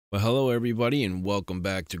Well, hello everybody, and welcome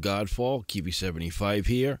back to Godfall. Kiwi75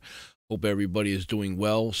 here. Hope everybody is doing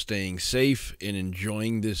well, staying safe, and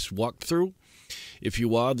enjoying this walkthrough. If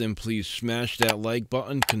you are, then please smash that like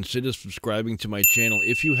button. Consider subscribing to my channel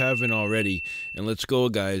if you haven't already. And let's go,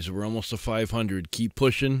 guys. We're almost to 500. Keep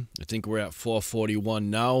pushing. I think we're at 441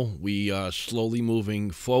 now. We are slowly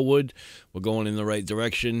moving forward. We're going in the right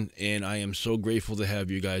direction, and I am so grateful to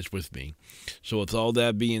have you guys with me. So with all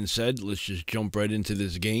that being said, let's just jump right into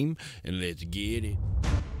this game, and let's get it.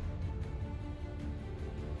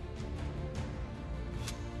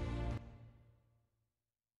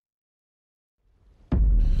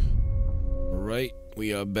 Right,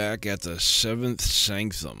 we are back at the 7th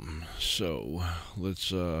Sanctum. So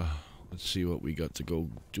let's see what we got to go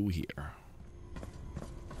do here.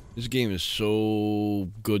 This game is so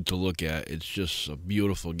good to look at. It's just a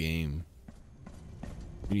beautiful game.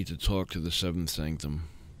 We need to talk to the 7th Sanctum.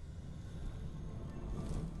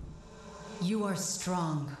 You are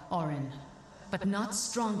strong, Orin, but not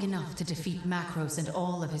strong enough to defeat Macros and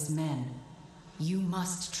all of his men. You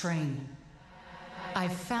must train.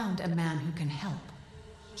 I've found a man who can help.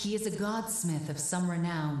 He is a Godsmith of some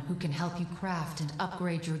renown who can help you craft and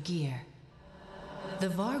upgrade your gear. The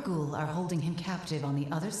Varghul are holding him captive on the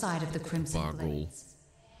other side of the Crimson Blades.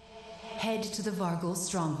 Head to the Varghul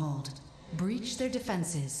stronghold, breach their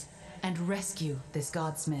defenses, and rescue this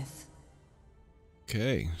Godsmith.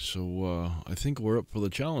 Okay, so I think we're up for the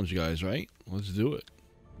challenge, guys, right? Let's do it.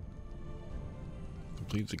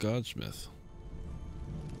 Complete the Godsmith.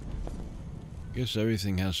 I guess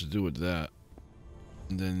everything has to do with that.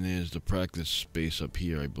 And then there's the practice space up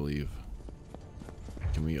here, I believe.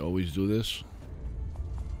 Can we always do this?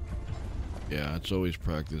 Yeah, it's always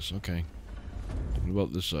practice. Okay. What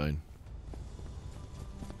about this side?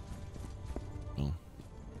 Oh.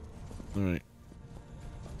 Alright.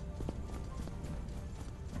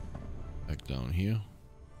 Back down here.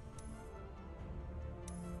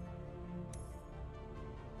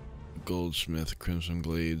 Goldsmith, Crimson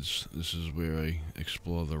Glades. This is where I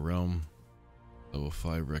explore the realm. Level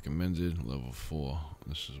 5 recommended. Level 4.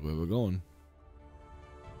 This is where we're going.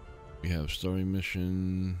 We have story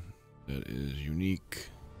mission that is unique.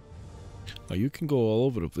 Oh, you can go all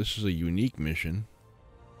over this is a unique mission.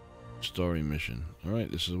 Story mission.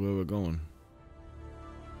 Alright, this is where we're going.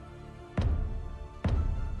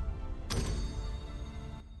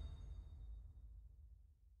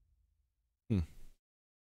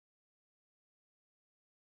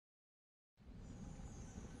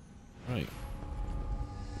 Right.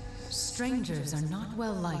 Strangers are not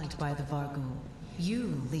well liked by the Varghul.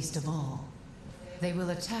 You, least of all. They will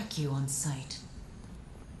attack you on sight.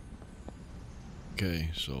 Okay,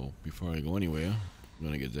 so before I go anywhere, I'm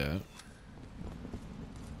gonna get that.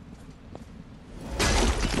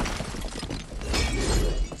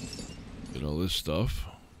 Get all this stuff.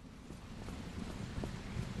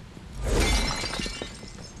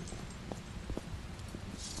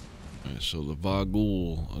 Alright, so the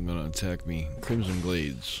Varghul are gonna attack me. Crimson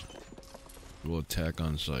Glades will attack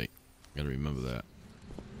on sight. Gotta remember that.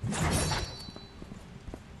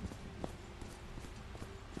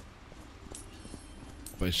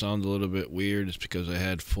 If I sound a little bit weird, it's because I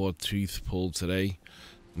had 4 teeth pulled today.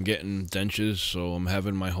 I'm getting dentures, so I'm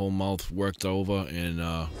having my whole mouth worked over, and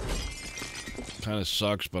kind of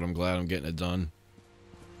sucks, but I'm glad I'm getting it done.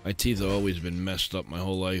 My teeth have always been messed up my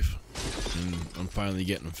whole life, and I'm finally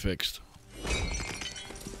getting them fixed.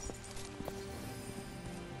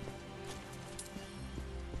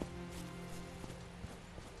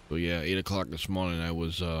 So yeah, 8 o'clock this morning I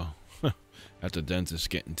was at the dentist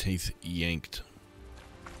getting teeth yanked.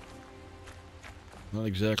 Not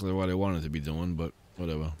exactly what I wanted to be doing, but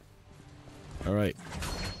whatever. Alright.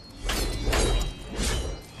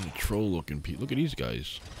 Troll looking people. Look at these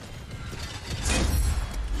guys.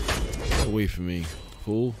 Get away from me,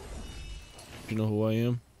 fool. You know who I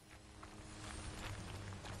am?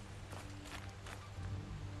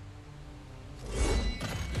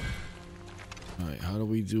 Alright, how do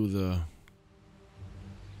we do the...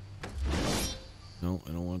 No,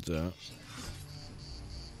 I don't want that.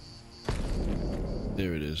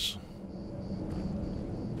 There it is.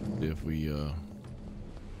 If we,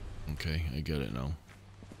 okay, I get it now.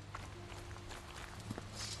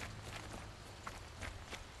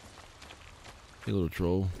 Hey, little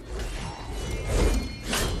troll.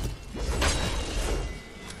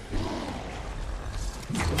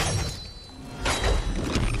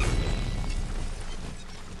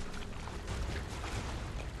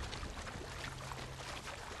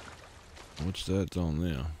 What's that down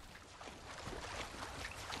there?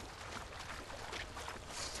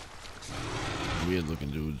 Weird looking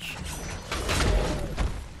dudes.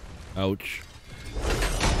 Ouch.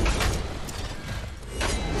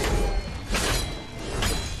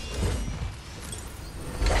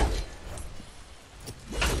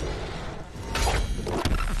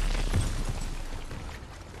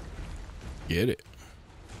 Get it.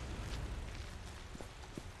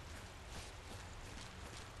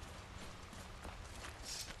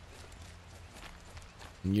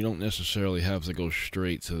 And you don't necessarily have to go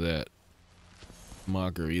straight to that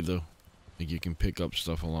marker either. Like you can pick up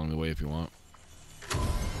stuff along the way if you want.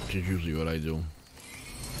 Which is usually what I do.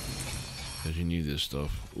 Because you need this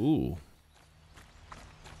stuff. Ooh.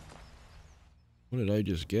 What did I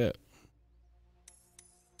just get?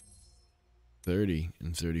 30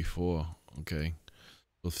 and 34. Okay.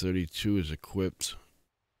 So 32 is equipped.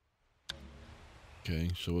 Okay,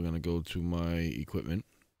 so we're going to go to my equipment.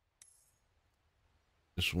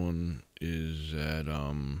 This one is at,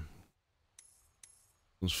 one's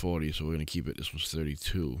 40, so we're going to keep it. This one's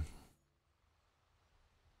 32.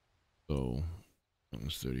 So, that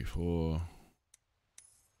one's 34.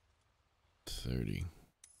 30.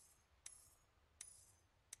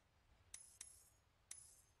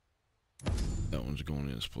 That one's going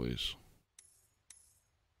in its place.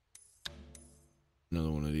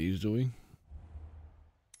 Another one of these, do we?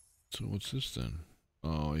 So what's this then?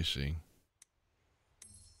 Oh, I see.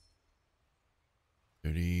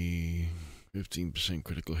 30, 15%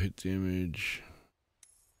 critical hit damage.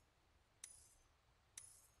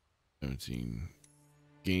 17.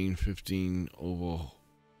 Gain 15 over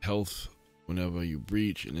health whenever you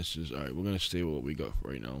breach. And this is, alright, we're going to stay with what we got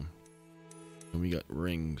right now. And we got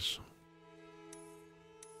rings.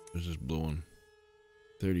 Where's this blue one?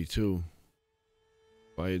 32.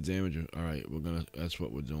 Fire damage. Alright, we're gonna, that's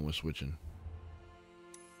what we're doing. We're switching.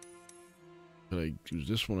 Should I use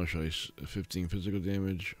this one or should I 15 physical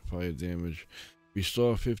damage, fire damage.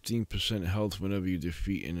 Restore 15% health whenever you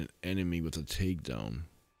defeat an enemy with a takedown.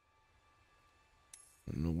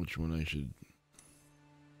 I don't know which one I should.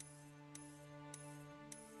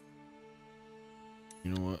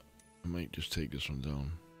 You know what? I might just take this one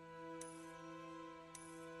down.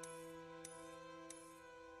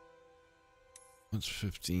 That's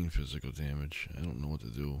 15 physical damage. I don't know what to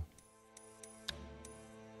do.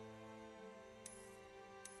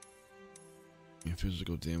 I mean,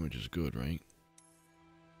 physical damage is good, right?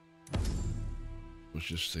 Let's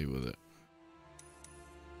just stay with it.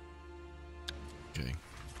 Okay.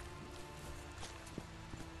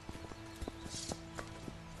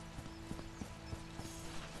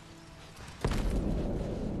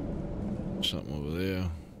 Something over there.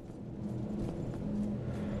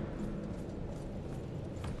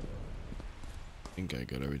 I think I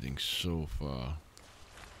got everything so far.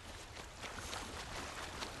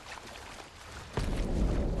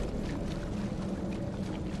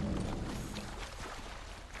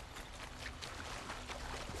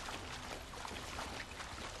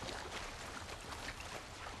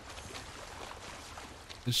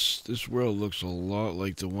 This world looks a lot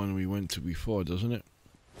like the one we went to before, doesn't it?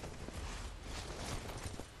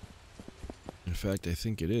 In fact, I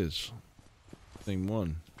think it is. Same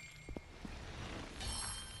one.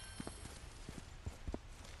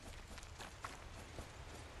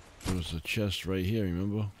 There was a chest right here,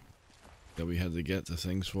 remember? That we had to get the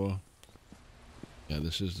things for. Yeah,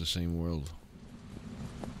 this is the same world.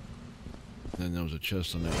 And then there was a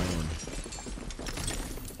chest on that island.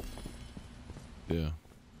 Yeah.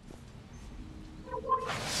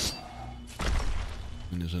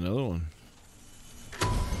 And there's another one.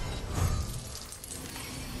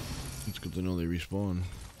 It's good to know they respawn.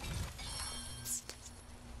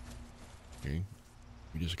 Okay.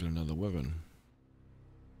 We just got another weapon.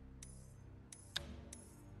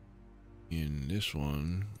 In this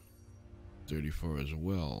one, 34 as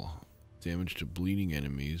well. Damage to bleeding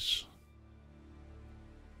enemies.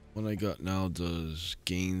 What I got now does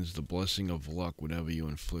gains the blessing of luck whenever you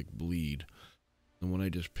inflict bleed. The one I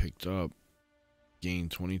just picked up gain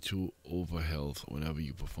 22 over health whenever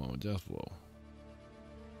you perform a death blow.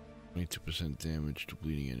 22% damage to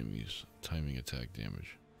bleeding enemies. Timing attack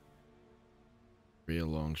damage. Rare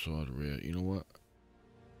longsword, rare. You know what?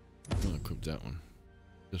 I'm gonna equip that one.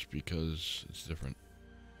 Just because it's different.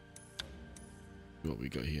 See what we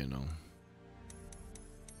got here now.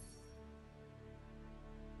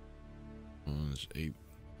 Oh, there's 8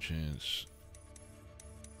 chance.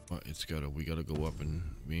 But it's gotta, we gotta go up and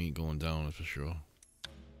we ain't going down, that's for sure.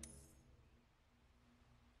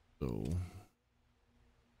 So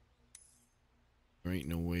there ain't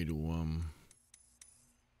no way to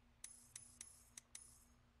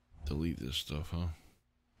delete this stuff, huh?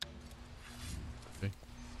 Okay.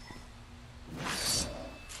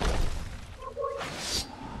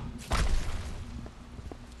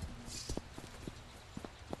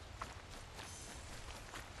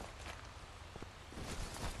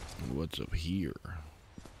 what's up here.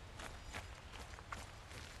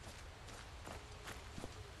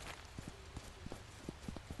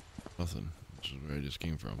 Nothing. This is where I just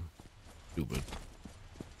came from. Stupid.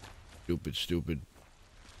 Stupid, stupid.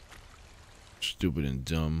 Stupid and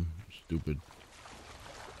dumb. Stupid.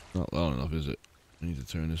 Not loud enough, is it? I need to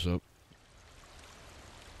turn this up.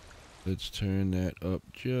 Let's turn that up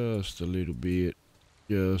just a little bit.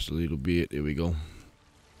 Just a little bit. There we go.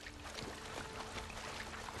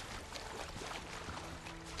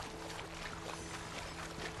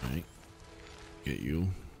 Alright. Get you.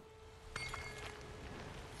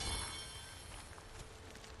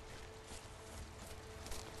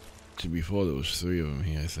 See, before there was 3 of them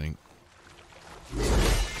here, I think.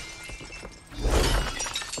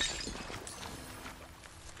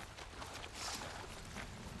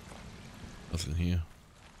 Nothing here.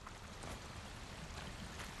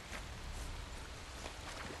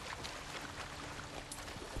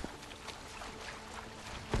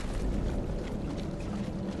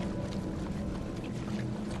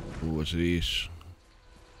 Ooh, what's these?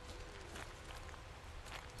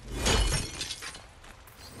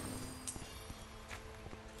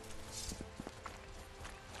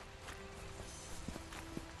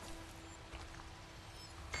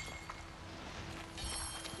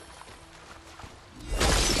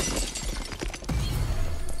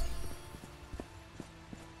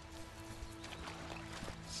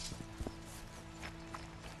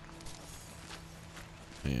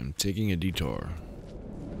 I am taking a detour.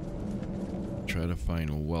 Try to find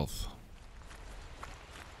a wealth.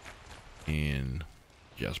 And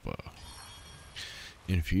Jasper.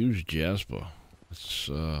 Infused Jasper. That's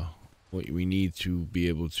what we need to be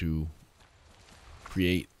able to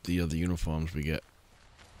create the other uniforms we get.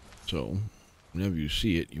 So, whenever you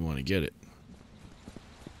see it, you want to get it.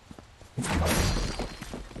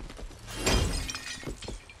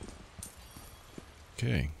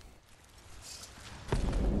 Okay.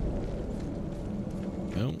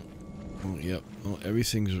 Well, oh, yep. Well,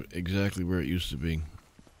 everything's exactly where it used to be.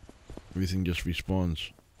 Everything just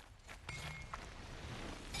respawns.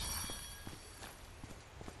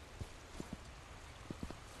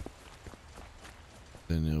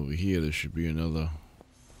 Then over here, there should be another.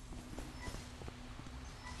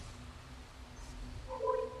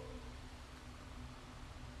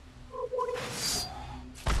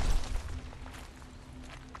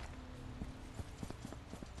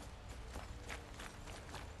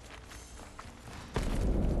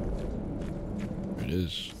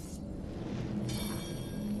 Is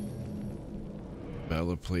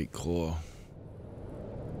Valorplate core.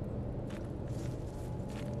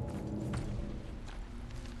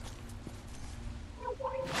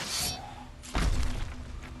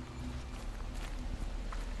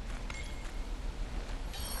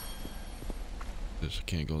 This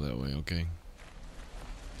can't go that way, okay.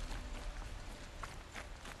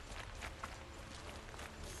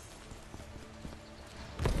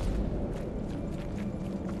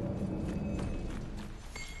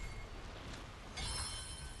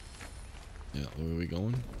 Yeah, where are we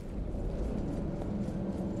going?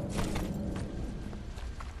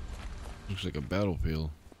 Looks like a battlefield.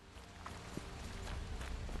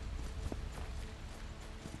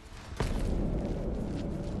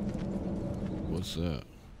 What's that?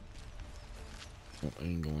 Oh, I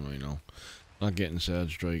ain't going right now. Not getting side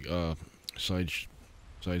strike, side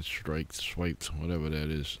strike, swiped, whatever that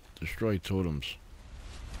is. Destroy totems.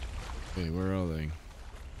 Okay, where are they?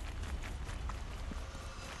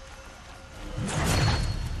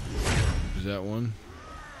 Is that one?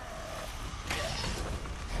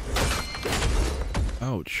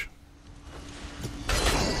 Ouch.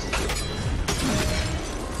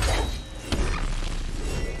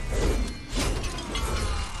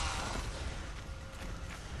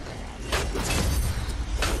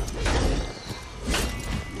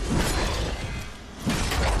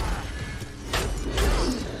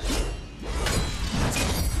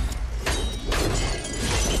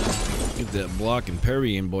 Get that block and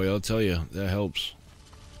parry in, boy, I'll tell you, that helps.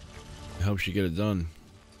 It helps you get it done.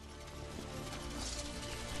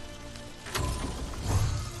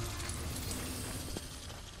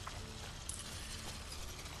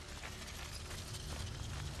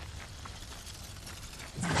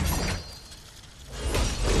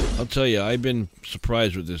 I'll tell you, I've been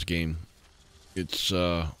surprised with this game. It's,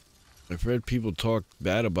 I've heard people talk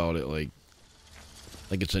bad about it, like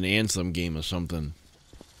it's an Anthem game or something.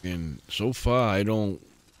 And so far, I don't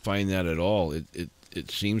find that at all. It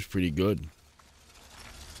seems pretty good.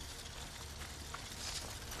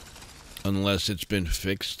 Unless it's been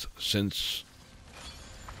fixed since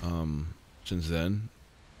then.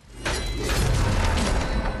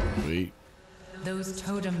 Wait. Those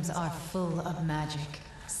totems are full of magic.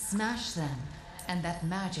 Smash them, and that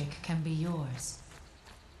magic can be yours.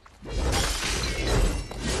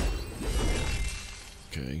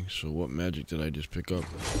 Okay, so what magic did I just pick up?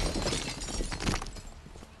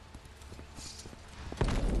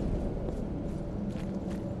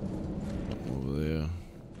 Over there.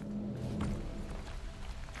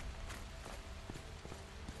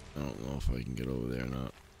 I don't know if I can get over there or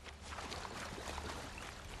not.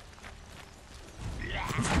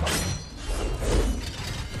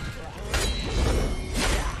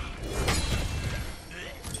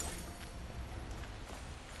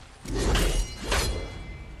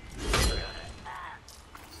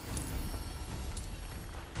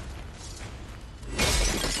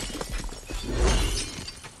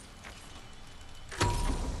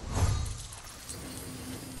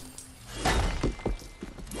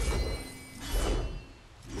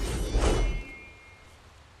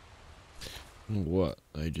 What?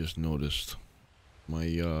 I just noticed my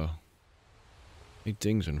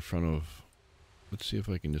things in front of. Let's see if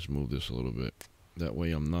I can just move this a little bit. That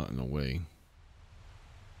way I'm not in the way.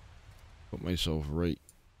 Put myself right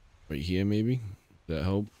here maybe. That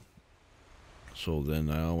help? So then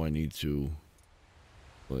now I need to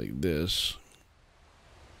like this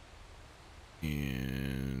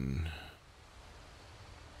and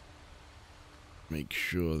make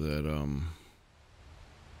sure that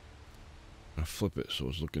I flip it so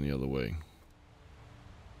it's looking the other way.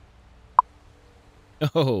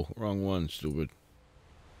 Oh, wrong one, stupid.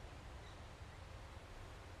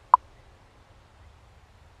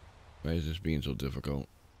 Why is this being so difficult?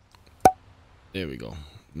 There we go.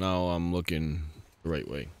 Now I'm looking the right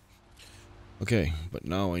way. Okay, but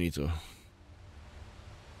now I need to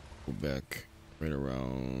go back right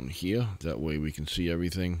around here. That way we can see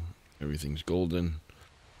everything. Everything's golden.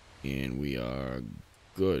 And we are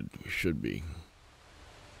good. We should be.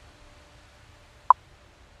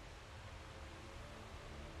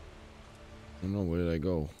 I don't know, where did I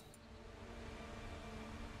go?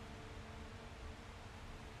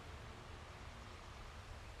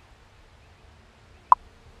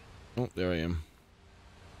 Oh, there I am.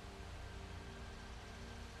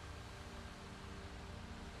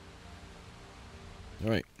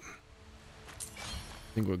 Alright.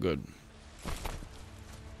 I think we're good.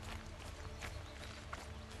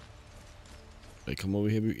 Did I come over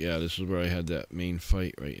here? Yeah, this is where I had that main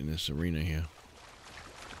fight, right in this arena here.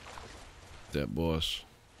 That boss.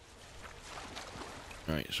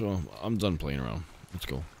 Alright, so I'm done playing around. Let's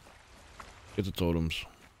go. Get the totems.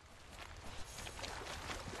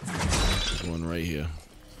 There's one right here.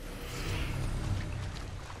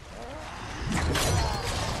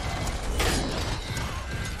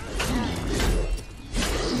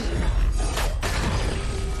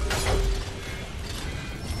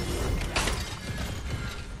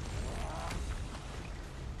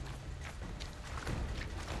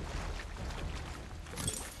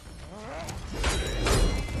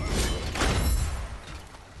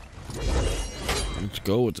 Let's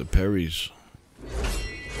go with the parries.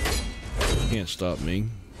 Can't stop me.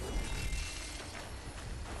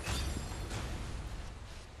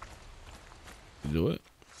 Do it.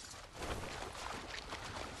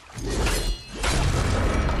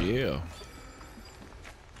 Yeah.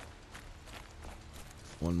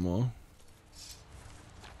 One more.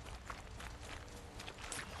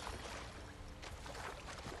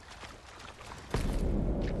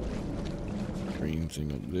 Green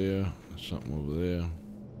thing up there. Something over there.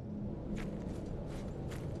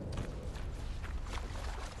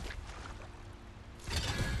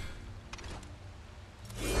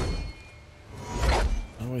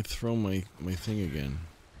 How do I throw my thing again?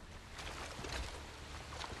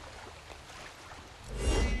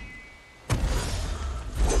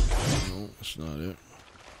 No, that's not it.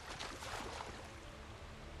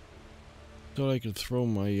 Thought I could throw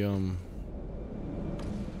my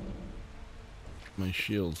my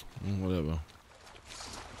shield. Whatever.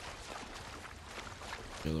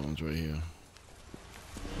 The other one's right here.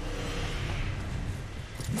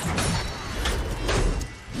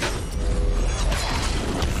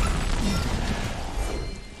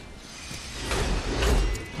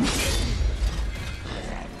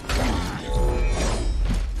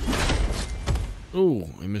 Oh,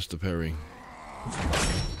 I missed the parry.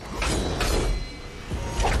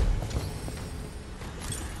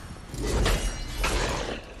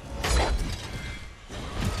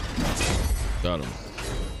 Got him.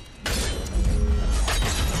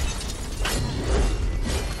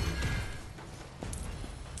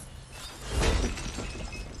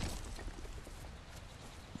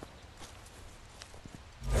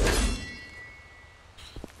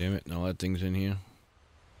 Damn it, now that thing's in here.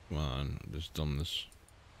 Come on, just dumbness.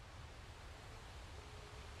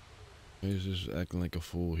 Why is this acting like a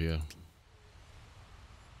fool here?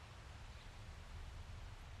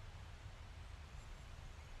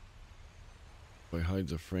 If I hide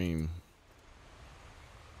the frame,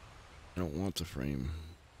 I don't want the frame.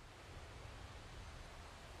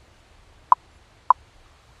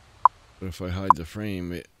 But if I hide the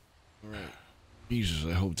frame, it... Alright. Jesus,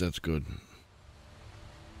 I hope that's good.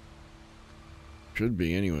 Should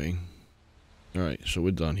be, anyway. Alright, so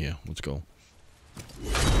we're done here. Let's go.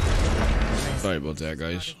 Sorry about that,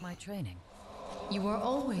 guys. My training. You are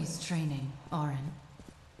always training, Orin.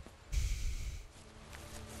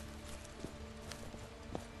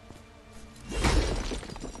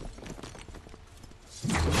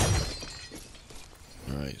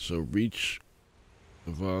 Alright, so reach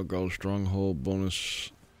the Vargal stronghold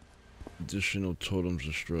bonus additional totems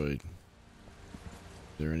destroyed.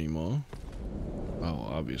 Is there any more? Oh,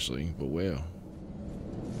 obviously, but where?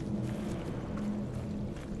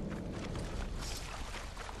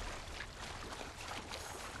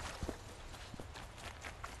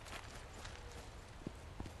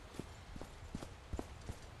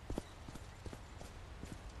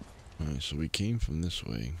 Alright, so we came from this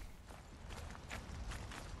way.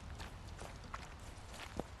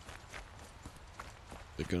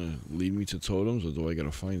 They're gonna lead me to totems, or do I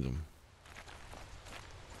gotta find them?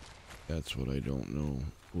 That's what I don't know.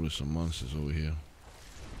 Oh, there's some monsters over here.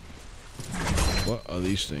 What are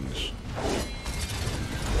these things?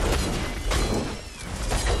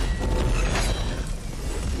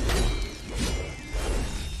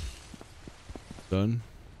 Done?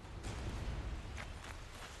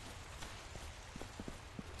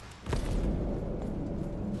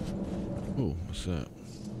 Oh, what's that?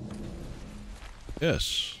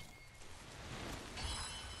 Yes.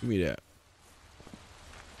 Give me that.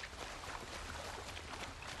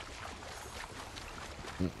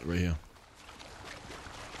 Oh, right here.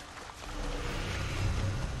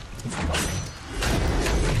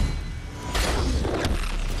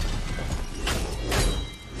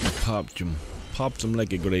 Popped him. Popped him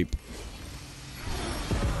like a grape.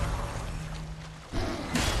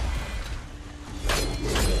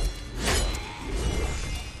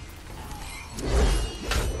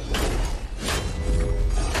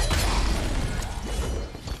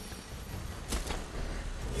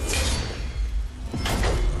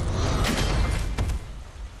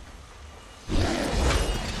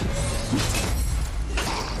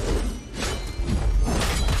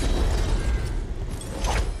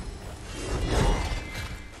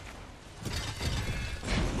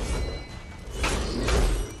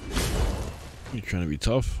 You trying to be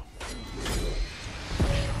tough?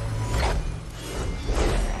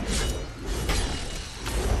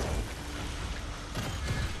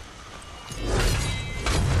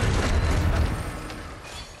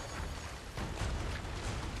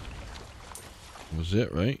 Was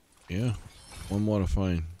it right? Yeah. One more to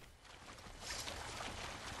find.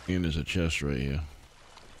 And there's a chest right here.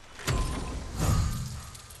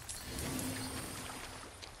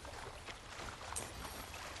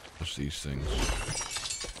 What's these things?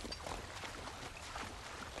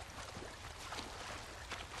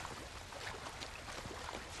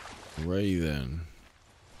 Ray then.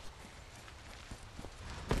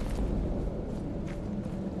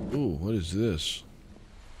 Ooh, what is this?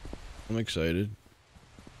 I'm excited.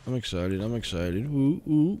 I'm excited. I'm excited. Ooh,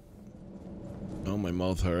 ooh. Oh, my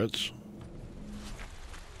mouth hurts.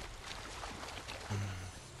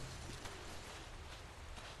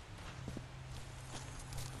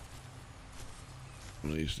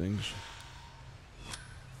 One of these things.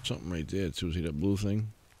 Something right there too. See that blue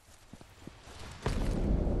thing?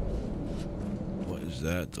 What is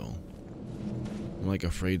that though? I'm like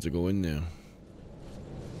afraid to go in there.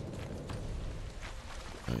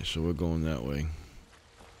 Alright, so we're going that way.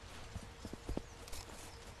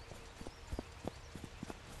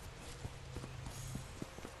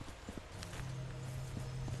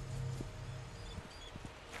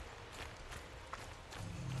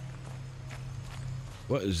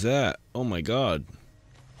 What is that? Oh my god.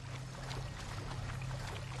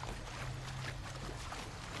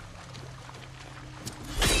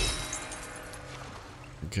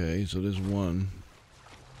 Okay, so there's one.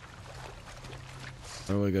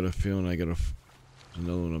 Oh, I got a feeling I got there's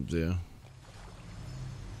another one up there.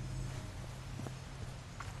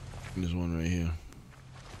 And there's one right here.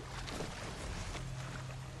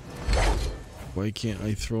 Why can't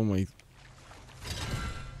I throw my...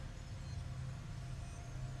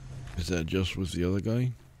 Is that just with the other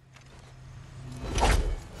guy?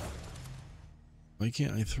 Why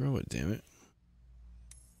can't I throw it, damn it?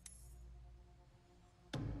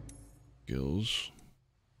 skills.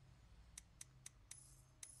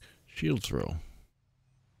 Shield throw.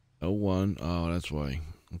 L1. Oh, that's why.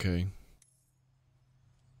 Okay.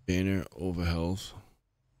 Banner over health.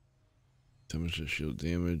 10% shield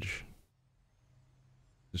damage.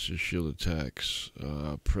 This is shield attacks.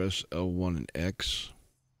 Press L1 and X.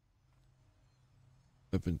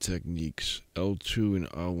 Weapon techniques. L2 and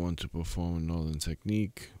R1 to perform a northern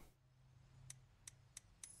technique.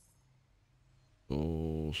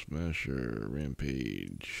 Soul Smasher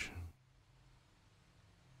Rampage.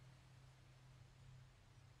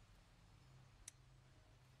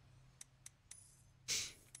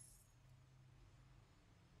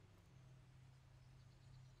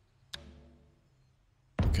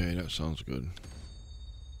 Okay, that sounds good.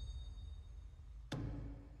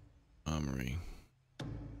 Armory.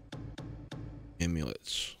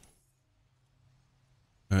 Amulets.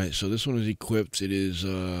 Alright, so this one is equipped. It is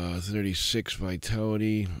 36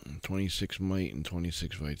 vitality, 26 might, and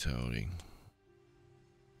 26 vitality.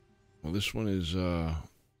 Well, this one is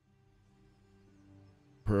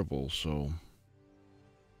purple, so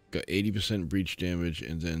got 80% breach damage,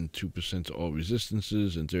 and then 2% to all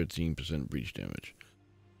resistances, and 13% breach damage.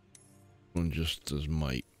 One just does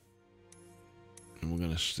might. And we're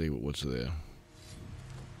gonna stay with what's there.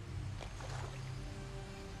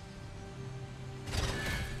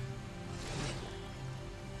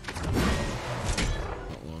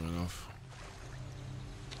 Not long enough.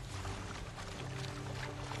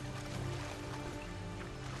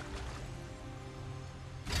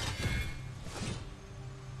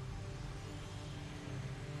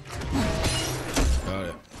 Got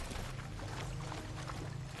it.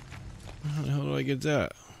 How the hell do I get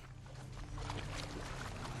that?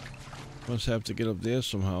 Must have to get up there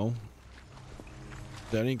somehow.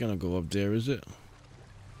 That ain't gonna go up there, is it?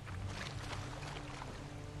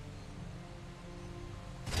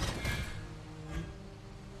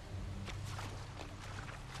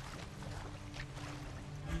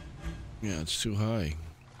 Yeah, it's too high.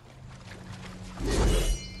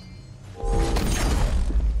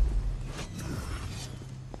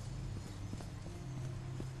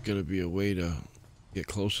 Gotta be a way to get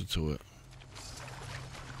closer to it.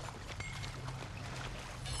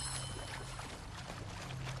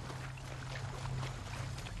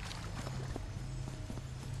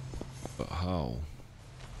 But how?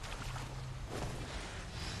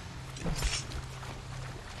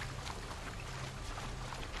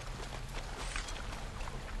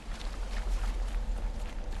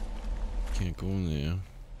 Can't go in there.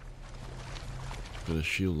 Got a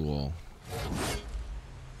shield wall.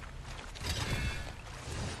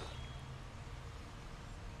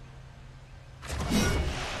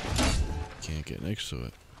 Can't get next to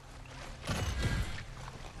it.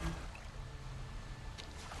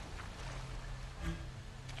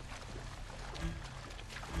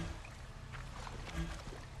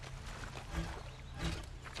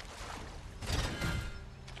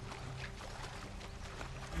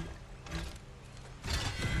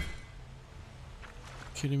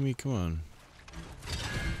 Kidding me? Come on.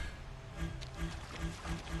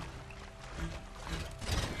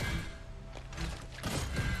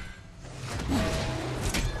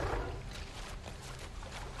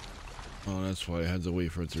 Oh, that's why I had to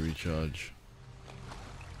wait for it to recharge.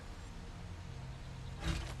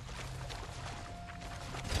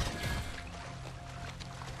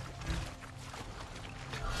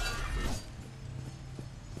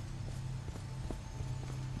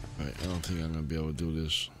 Alright, I don't think I'm gonna be able to do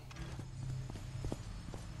this.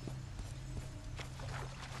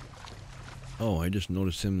 Oh, I just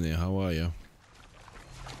noticed him there. How are you?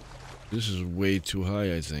 This is way too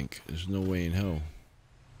high, I think. There's no way in hell.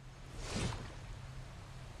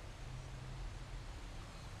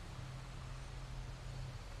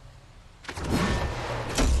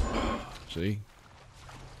 See?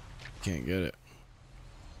 Can't get it.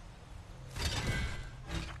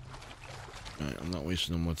 Alright, I'm not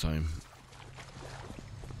wasting no more time.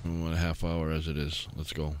 I want a half hour as it is.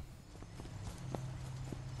 Let's go.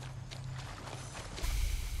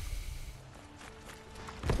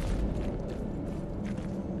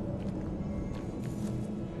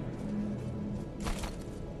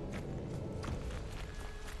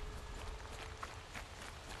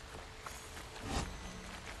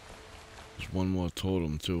 One more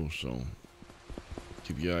totem too, so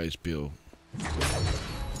keep your eyes peeled.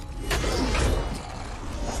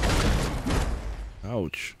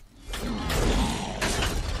 Ouch.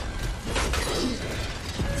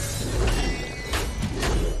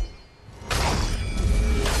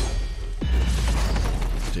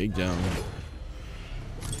 Take down.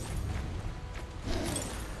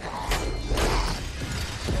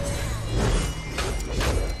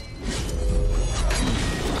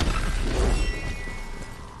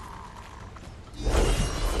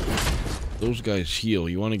 Those guys heal.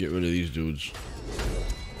 You want to get rid of these dudes.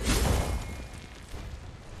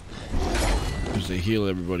 Because they heal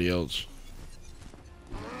everybody else.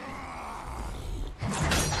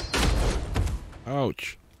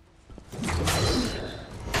 Ouch.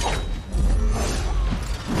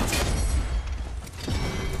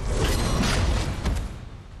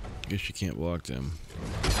 Guess you can't block them.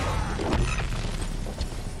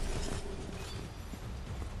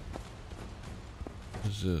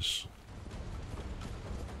 What's this?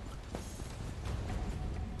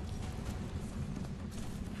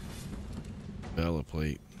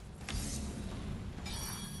 Valorplate.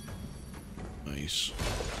 Nice.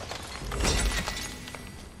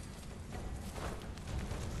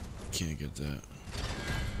 Can't get that.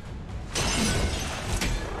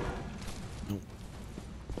 Nope.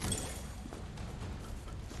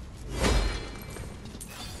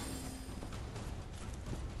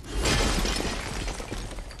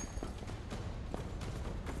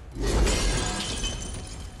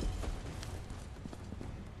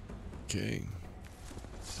 Okay.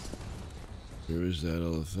 Where is that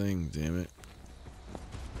other thing, damn it?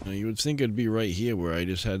 Now you would think it'd be right here where I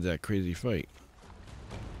just had that crazy fight.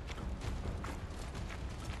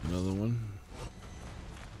 Another one.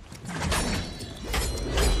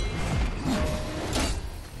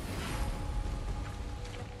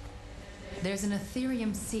 There's an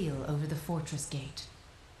Ethereum seal over the fortress gate.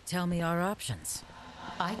 Tell me our options.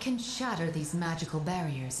 I can shatter these magical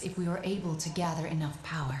barriers if we are able to gather enough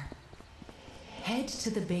power. Head to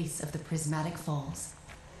the base of the Prismatic Falls.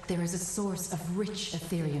 There is a source of rich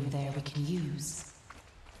Ethereum there we can use.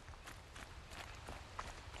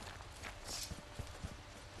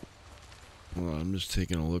 Well, I'm just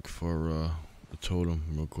taking a look for the totem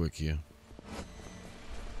real quick here.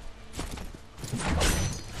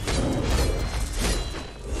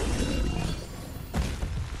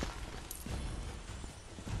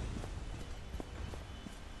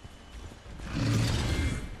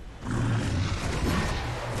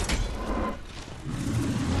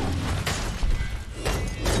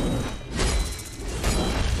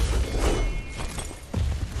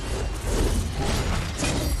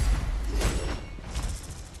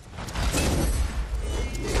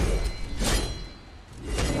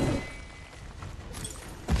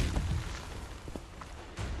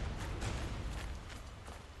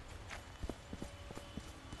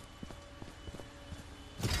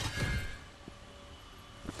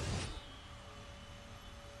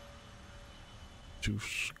 Too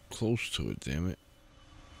close to it, damn it.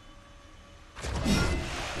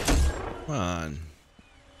 Come on.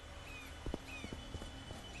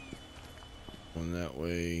 One that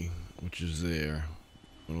way, which is there.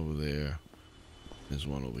 One over there. There's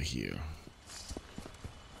one over here.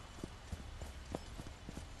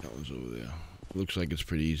 That one's over there. Looks like it's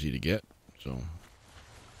pretty easy to get, so.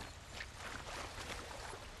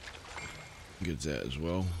 Get that as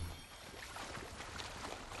well.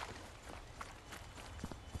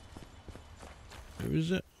 Where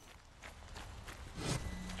is it?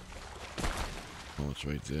 Oh, it's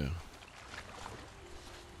right there.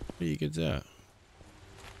 Where do you get that?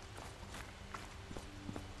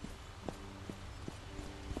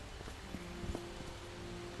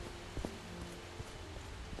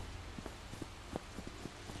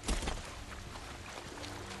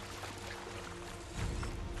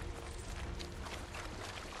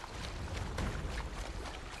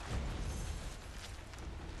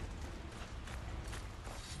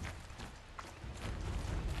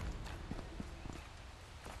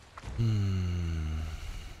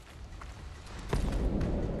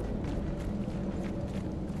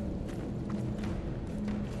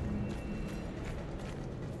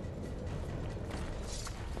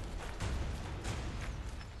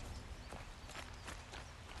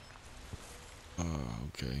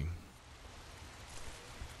 Okay.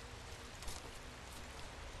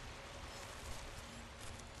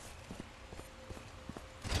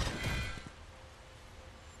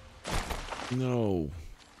 No.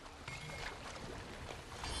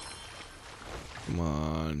 Come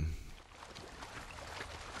on.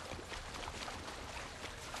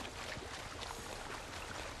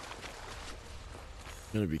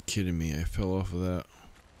 You gotta be kidding me. I fell off of that.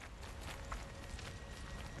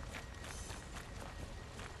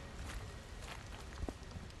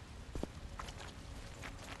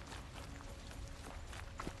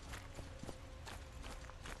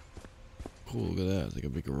 Cool, look at that. It's like a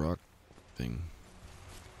big rock thing.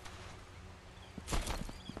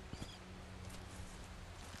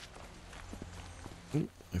 Ooh,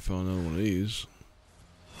 I found another one of these.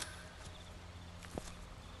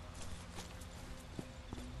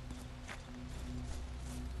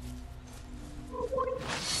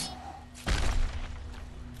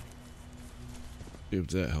 See if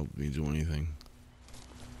that helped me do anything.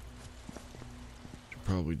 It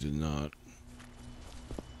probably did not.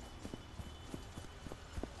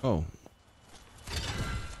 Oh.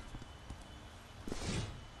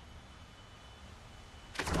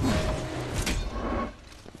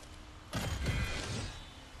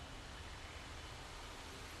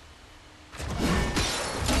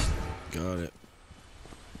 Got it.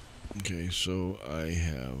 Okay, so I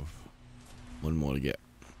have one more to get,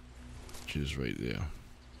 which is right there.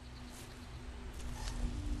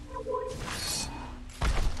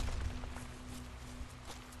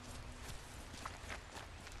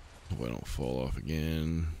 Hope I don't fall off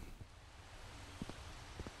again.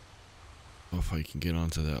 Oh, if I can get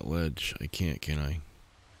onto that ledge, I can't, can I?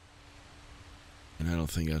 And I don't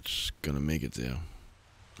think that's gonna make it there.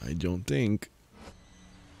 I don't think.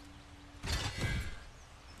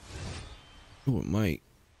 Oh, it might.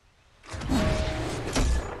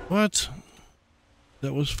 What?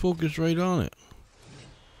 That was focused right on it.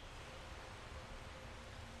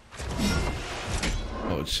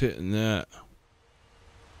 Oh, it's hitting that.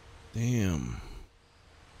 Damn.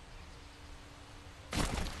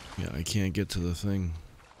 Yeah, I can't get to the thing.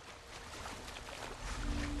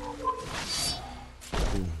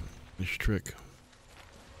 Ooh, nice trick.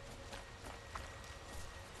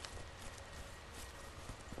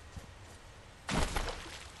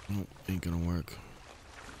 Nope, ain't gonna work.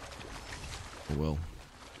 Oh well.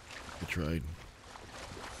 I tried.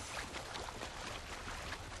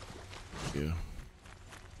 Yeah.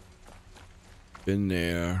 Been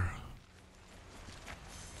there.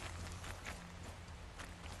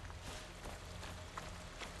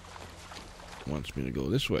 Wants me to go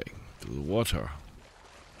this way, through the water.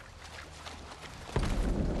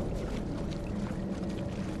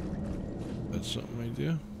 That's something right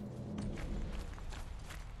there?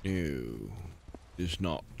 No, it's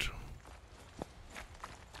not.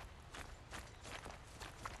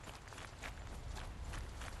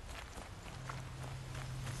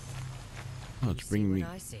 Oh, it's bringing me.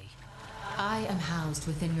 I am housed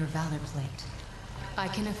within your valor plate. I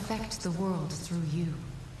can affect the world through you.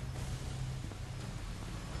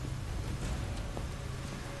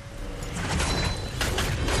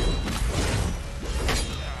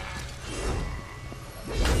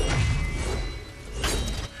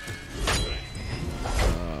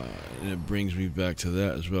 And it brings me back to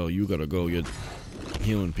that as well. You gotta go. You're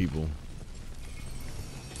healing people.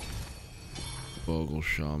 Bogle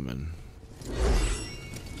Shaman.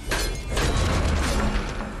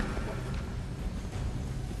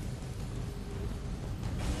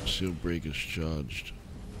 Seal break is charged.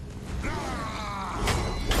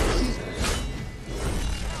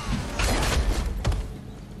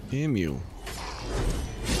 Damn you.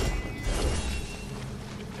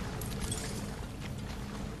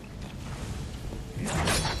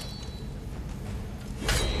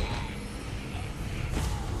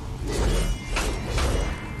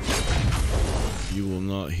 You will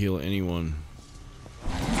not heal anyone.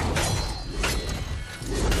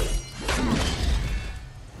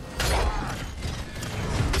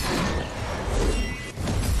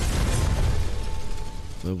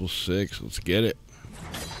 Level 6, let's get it.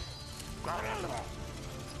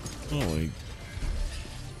 Oh, I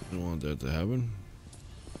don't want that to happen.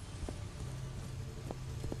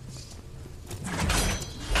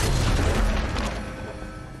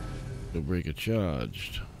 The breaker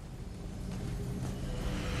charged.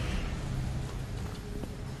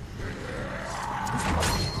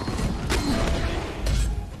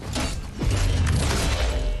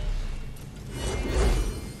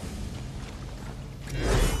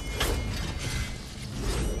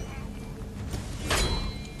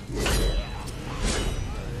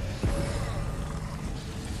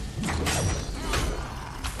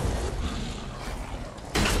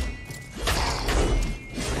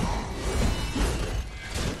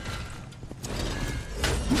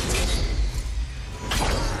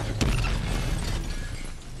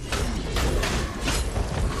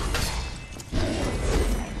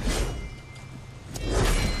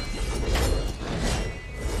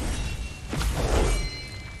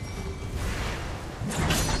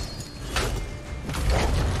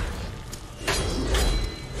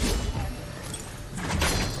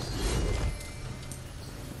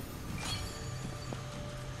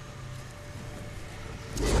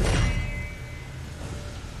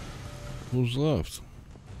 Who's left?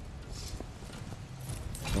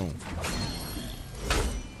 Oh.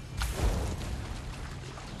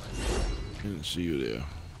 Didn't see you there.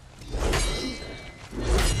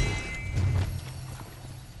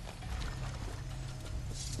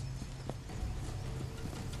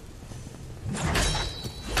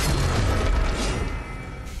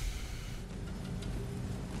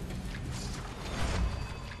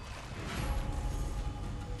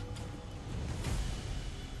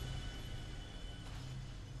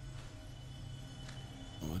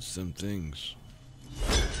 What's them things?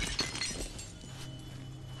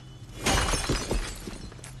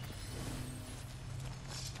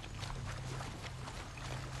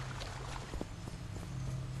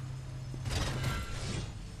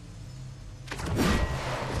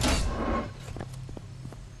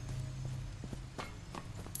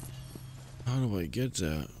 How do I get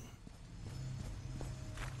that?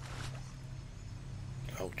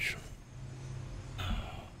 Ouch.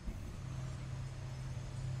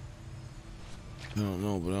 I don't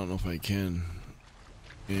know, but I don't know if I can.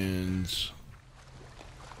 And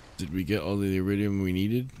did we get all the iridium we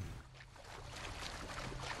needed?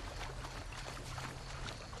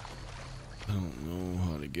 I don't know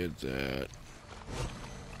how to get that.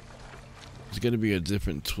 There's got to be a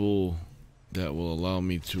different tool that will allow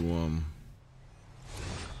me to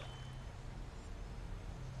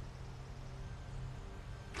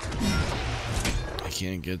I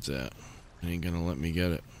can't get that. It ain't gonna let me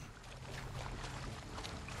get it.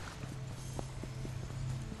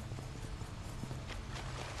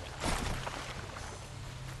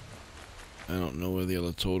 I don't know where the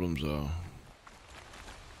other totems are.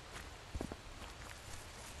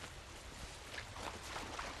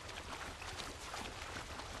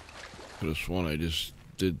 Could have sworn I just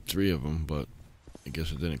did 3 of them, but I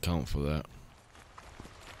guess it didn't count for that.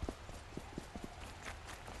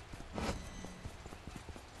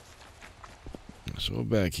 So we're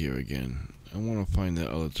back here again. I want to find that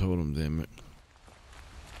other totem, damn it.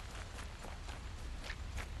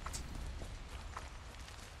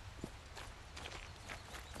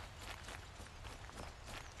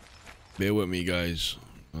 Bear with me, guys.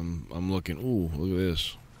 I'm looking. Ooh, look at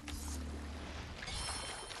this.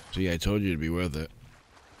 See, I told you to be worth it.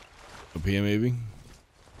 Up here, maybe?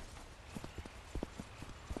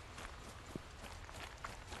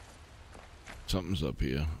 Something's up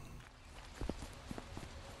here.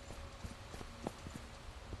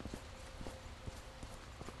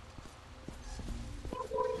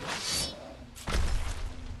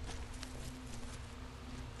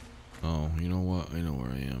 Oh, you know what? I know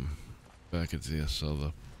where I am. Back at this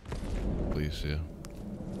other place here.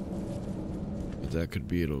 But that could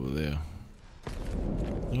be it over there.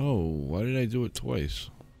 No, why did I do it twice?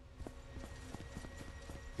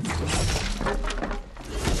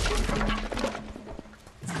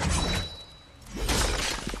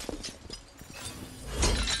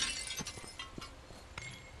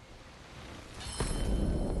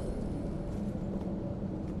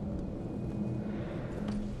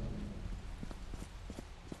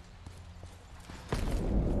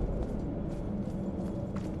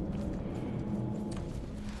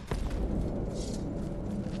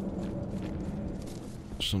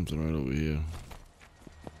 Something right over here.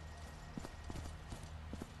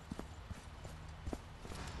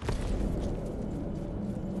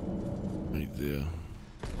 Right there.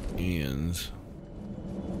 And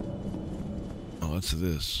oh, that's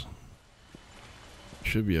this.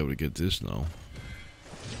 Should be able to get this now.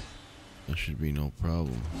 That should be no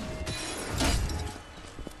problem.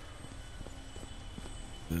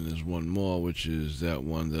 Then there's one more, which is that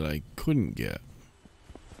one that I couldn't get.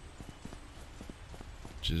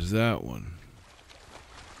 Which is that one.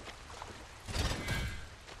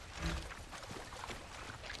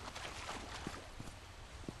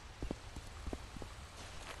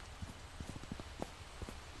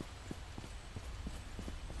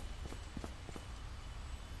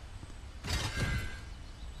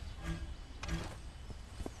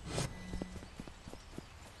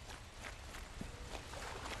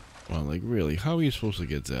 Well, like really, how are you supposed to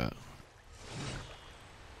get that?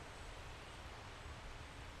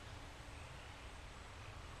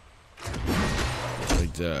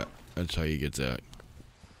 That. That's how you get that.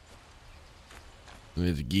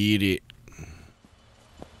 Let's get it.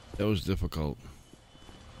 That was difficult.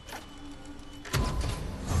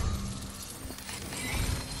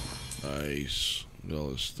 Nice. Look at all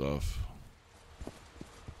this stuff.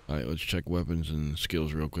 Alright, let's check weapons and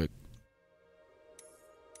skills real quick.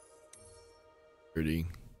 Pretty.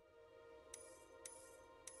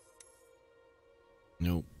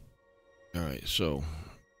 Nope. Alright, so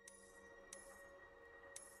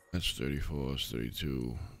that's 34, that's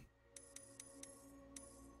 32.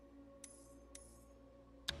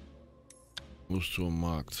 Most to a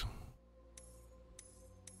marked.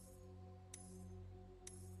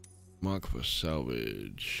 Mark for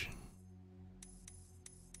salvage.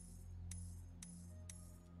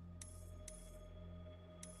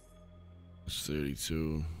 It's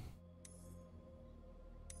 32.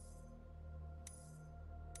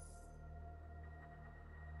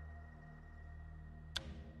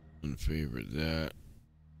 Unfavorite that.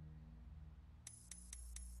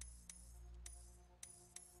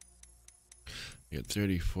 We got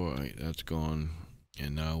 34. Right, that's gone.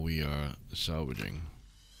 And now we are salvaging.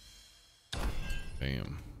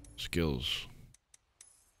 Bam. Skills.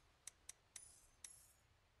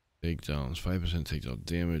 Takedowns. 5% takedown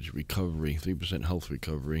damage. Recovery. 3% health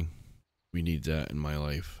recovery. We need that in my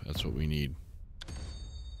life. That's what we need.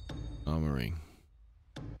 Armoring.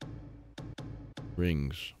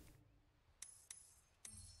 Rings.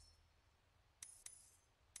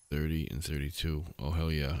 30 and 32. Oh,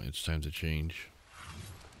 hell yeah. It's time to change.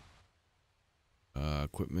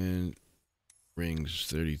 Equipment. Rings.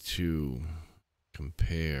 32.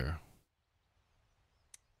 Compare.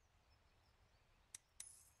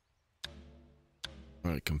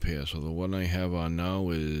 Alright, compare. So the one I have on now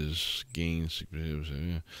is gain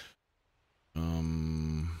 34.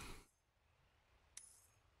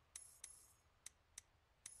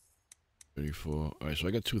 Alright, so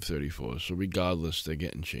I got 234. So regardless, they're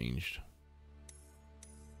getting changed.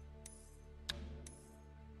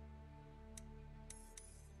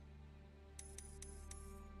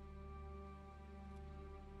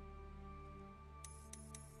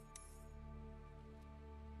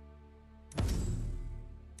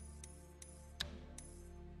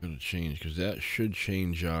 Gonna change because that should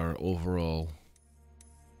change our overall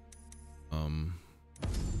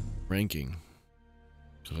ranking.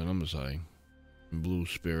 So the numbers high. Blue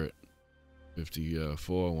Spirit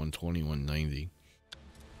 54, 120, 190.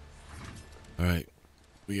 Alright,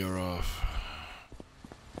 we are off.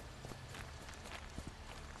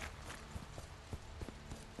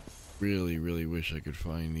 Really, really wish I could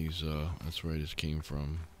find these. That's where I just came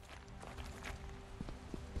from.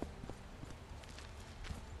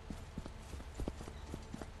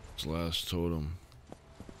 This last totem.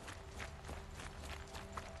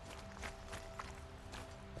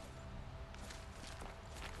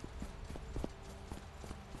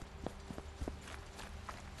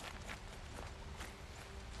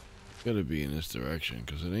 Gotta be in this direction,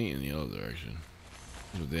 because it ain't in the other direction.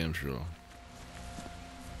 I'm damn sure.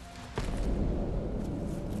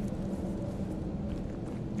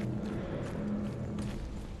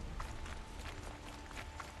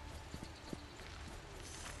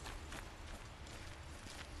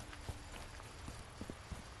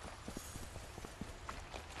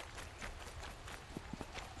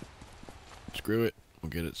 Screw it. We'll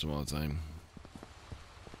get it some other time.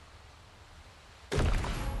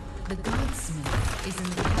 The Godsmith is in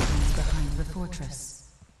the caverns behind the fortress.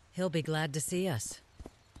 He'll be glad to see us.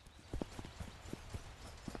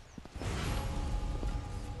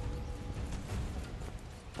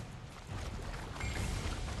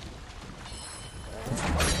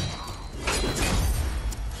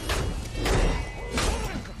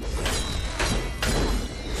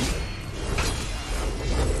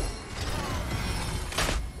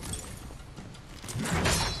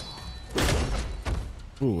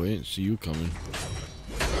 Oh, I didn't see you coming.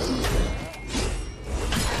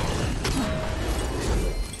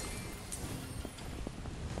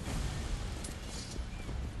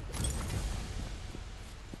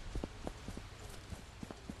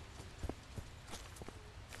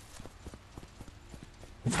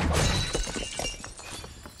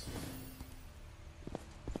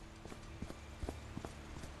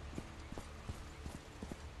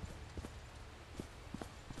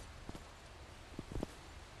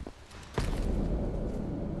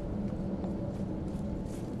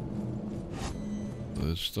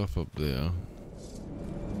 There's stuff up there.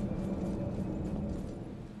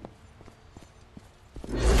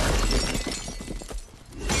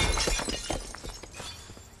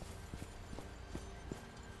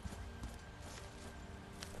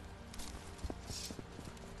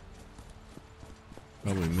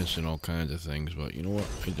 Probably missing all kinds of things, but you know what?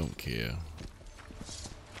 I don't care.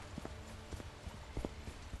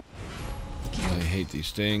 I hate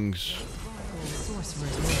these things.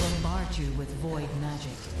 Sorcerers will bombard you with void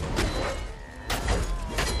magic.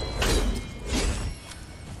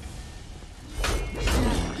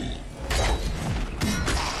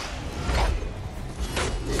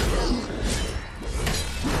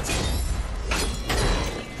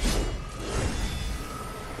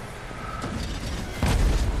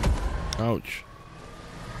 Ouch.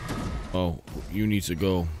 Oh, you need to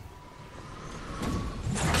go.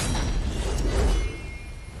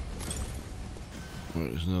 Oh,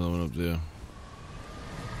 there's another one up there.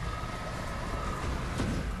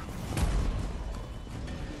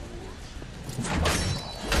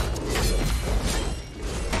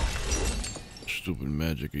 Stupid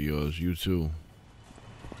magic of yours, you too.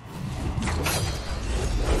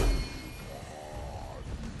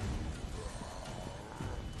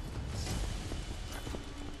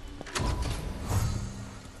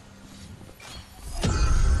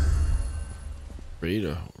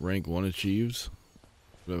 Raider, rank 1 achieved.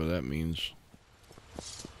 Whatever that means.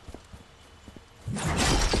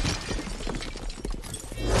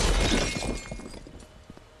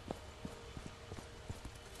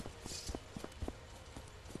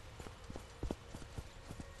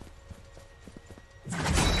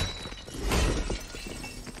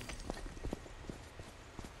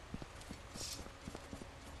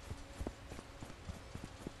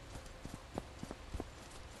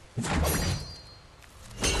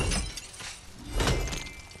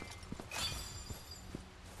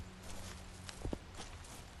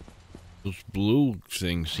 Those blue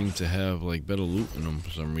things seem to have like better loot in them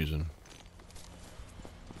for some reason.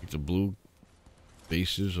 Like the blue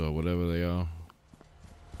bases or whatever they are.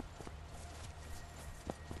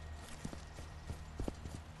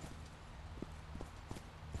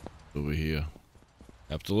 Over here.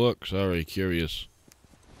 Have to look. Sorry, curious.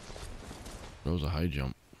 That was a high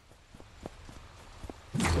jump.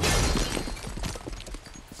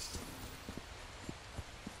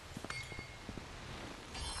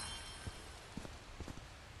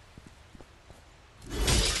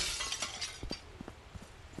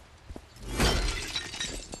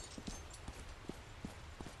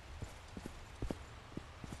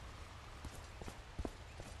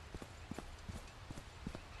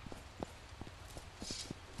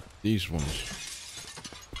 These ones.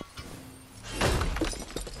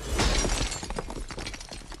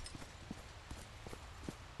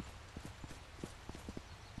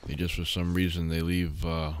 They just, for some reason, they leave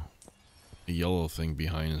a yellow thing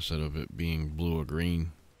behind instead of it being blue or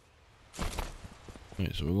green.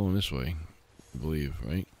 Alright, so we're going this way, I believe,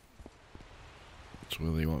 right? That's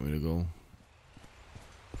where they want me to go.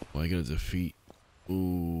 Well, I gotta defeat.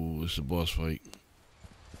 Ooh, this is a boss fight.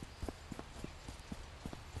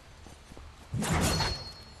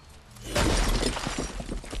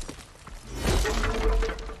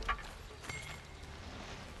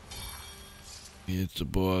 It's a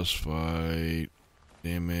boss fight.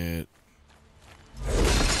 Damn it.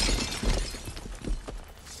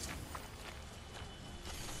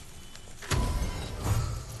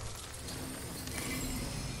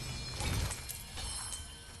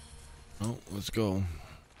 Oh, let's go.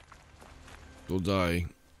 Go die.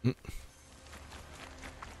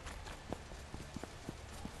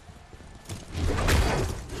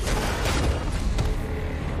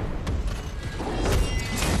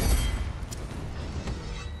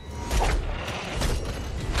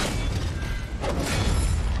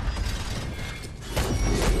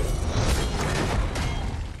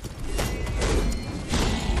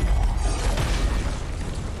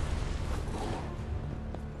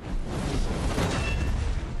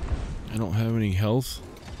 I don't have any health.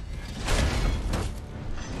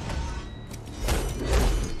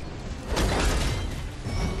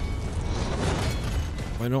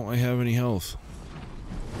 Why don't I have any health?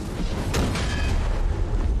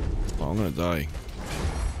 Oh, I'm gonna die.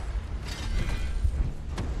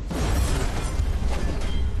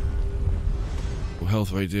 Oh,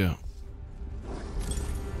 health right there.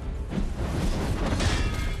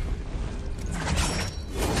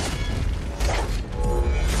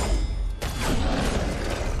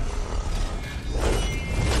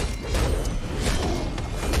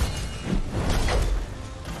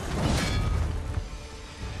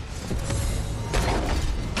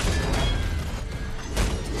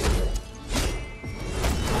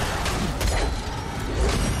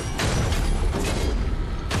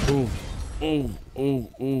 Oh.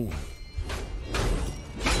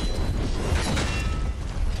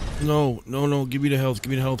 No, give me the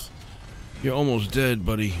health, You're almost dead,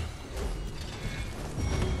 buddy.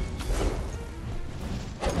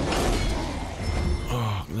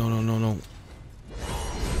 Oh, no.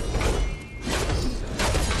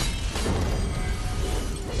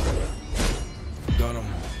 Got him.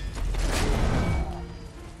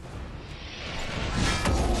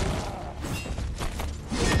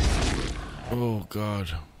 Oh,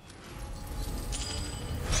 God.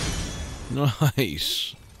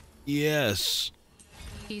 Nice. Yes.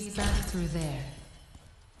 He's back through there.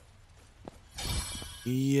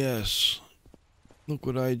 Yes. Look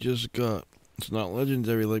what I just got. It's not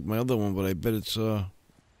legendary like my other one, but I bet it's a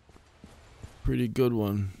pretty good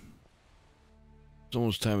one. It's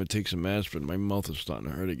almost time to take some aspirin. My mouth is starting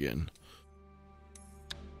to hurt again.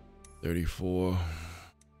 34.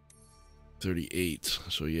 38.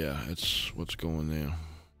 So yeah, it's what's going there.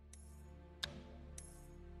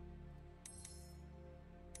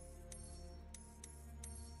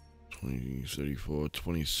 20, 34,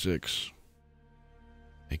 26.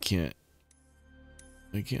 I can't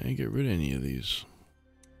get rid of any of these.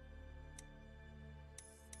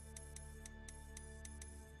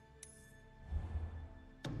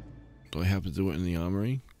 Do I have to do it in the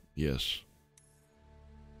armory? Yes.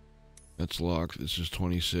 That's locked. This is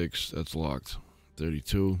 26. That's locked.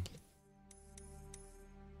 32.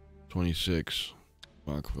 26.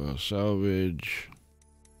 Mark for salvage.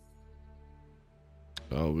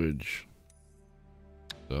 Salvage.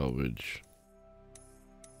 Salvage.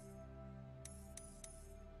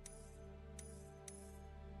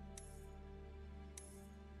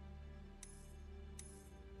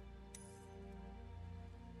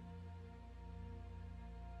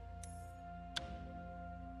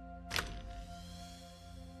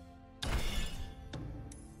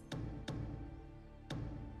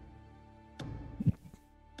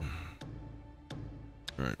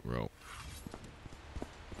 Alright, well.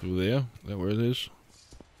 Through there? Is that where it is?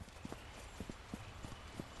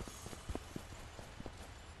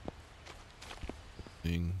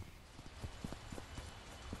 Thing.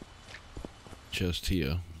 Chest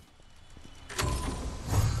here.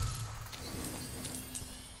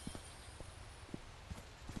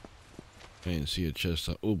 I didn't see a chest.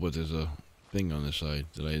 Oh, but there's a thing on the side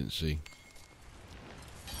that I didn't see.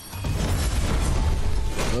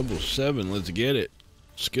 Level 7, let's get it.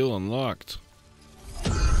 Skill unlocked.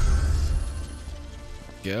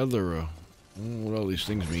 Gatherer. I don't know what all these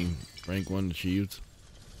things mean. Rank 1 achieved.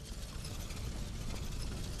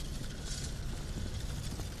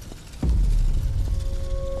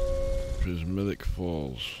 Prismatic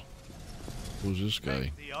Falls. Who's this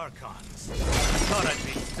guy? The Archons. I thought I'd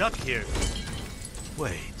be stuck here.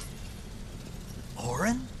 Wait.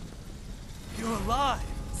 Orin? You're alive.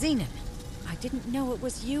 Xenon, I didn't know it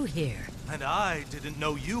was you here. And I didn't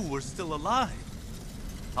know you were still alive.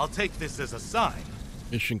 I'll take this as a sign.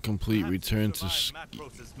 Mission complete. Return to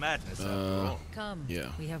Macros' madness after all. Come.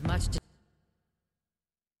 Yeah. We have much to...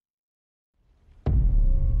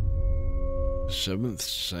 Seventh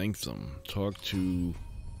Sanctum. Talk to...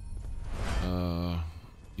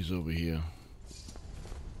 he's over here.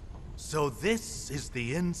 So this is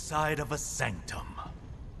the inside of a sanctum.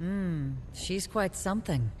 She's quite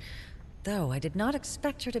something. Though I did not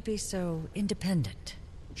expect her to be so independent.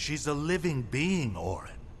 She's a living being,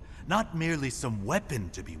 Orin. Not merely some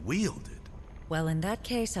weapon to be wielded. Well, in that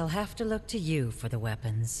case, I'll have to look to you for the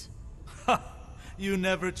weapons. Ha! You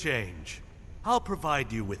never change. I'll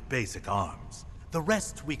provide you with basic arms. The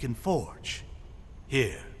rest we can forge.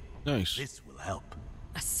 Here. Nice. This will help.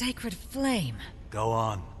 A sacred flame. Go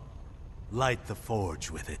on. Light the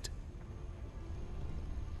forge with it.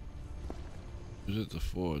 Is it the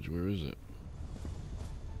forge? Where is it?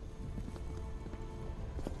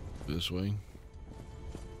 This way?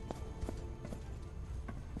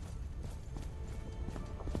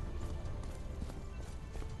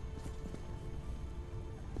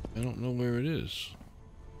 I don't know where it is.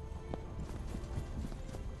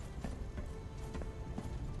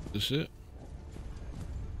 Is this it?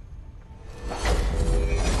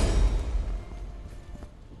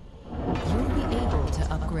 You'll be able to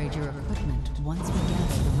upgrade your equipment once we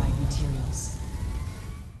gather the right materials.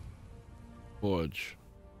 Forge.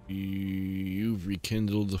 You've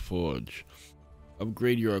rekindled the forge.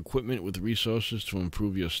 Upgrade your equipment with resources to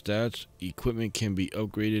improve your stats. Equipment can be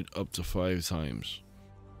upgraded up to 5 times.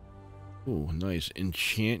 Oh, nice.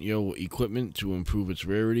 Enchant your equipment to improve its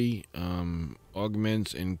rarity.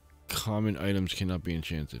 Augments and common items cannot be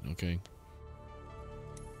enchanted. Okay.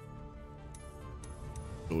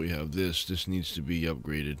 So we have this. This needs to be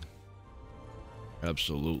upgraded.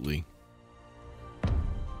 Absolutely.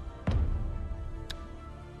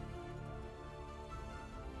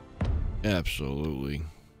 Absolutely.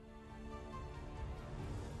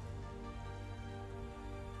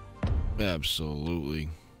 Absolutely.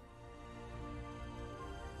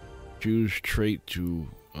 Choose trait to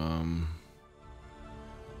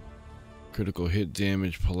critical hit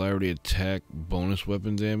damage, polarity attack, bonus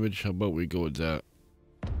weapon damage. How about we go with that?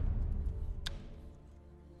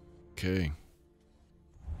 Okay.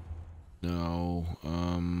 Now,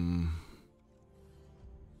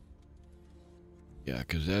 yeah,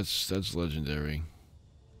 because that's legendary.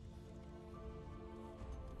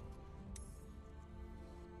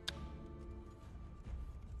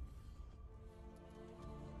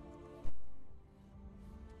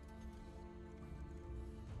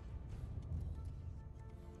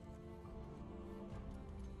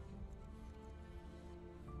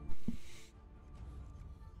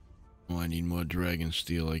 Oh, I need more dragon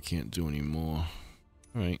steel. I can't do any more.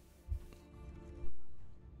 All right.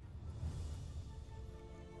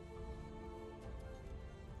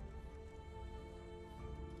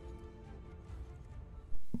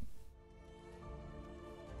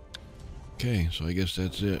 Okay, so I guess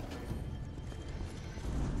that's it.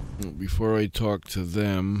 Before I talk to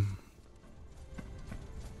them,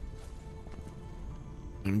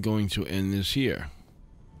 I'm going to end this here.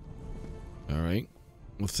 Alright.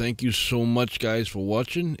 Well, thank you so much, guys, for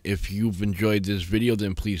watching. If you've enjoyed this video,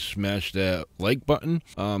 then please smash that like button.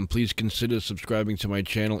 Please consider subscribing to my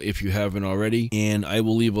channel if you haven't already. And I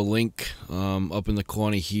will leave a link up in the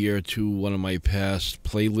corner here to one of my past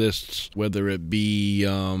playlists, whether it be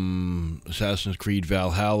Assassin's Creed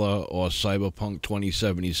Valhalla or Cyberpunk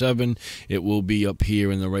 2077. It will be up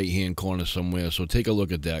here in the right-hand corner somewhere. So take a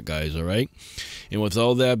look at that, guys, all right? And with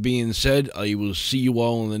all that being said, I will see you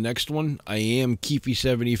all in the next one. I am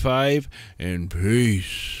Keepy75, and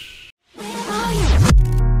peace.